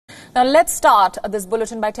Now let's start this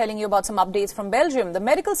bulletin by telling you about some updates from Belgium. The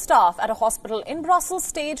medical staff at a hospital in Brussels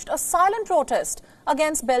staged a silent protest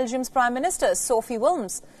against Belgium's Prime Minister, Sophie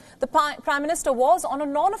Wilmès. The Prime Minister was on a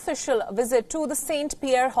non-official visit to the St.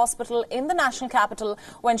 Pierre Hospital in the national capital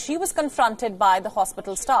when she was confronted by the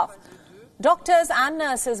hospital staff. Doctors and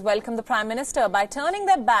nurses welcomed the Prime Minister by turning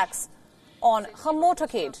their backs on her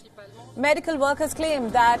motorcade. Medical workers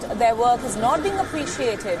claim that their work is not being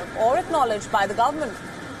appreciated or acknowledged by the government.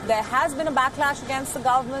 There has been a backlash against the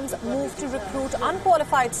government's move to recruit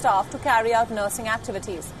unqualified staff to carry out nursing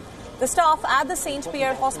activities. The staff at the St.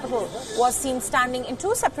 Pierre Hospital was seen standing in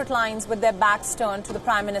two separate lines with their backs turned to the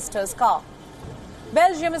Prime Minister's car.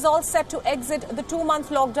 Belgium is all set to exit the 2-month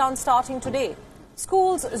lockdown starting today.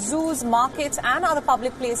 Schools, zoos, markets and other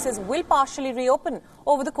public places will partially reopen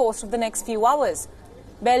over the course of the next few hours.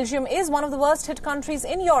 Belgium is one of the worst hit countries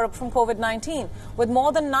in Europe from COVID-19, with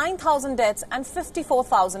more than 9,000 deaths and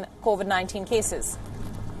 54,000 COVID-19 cases.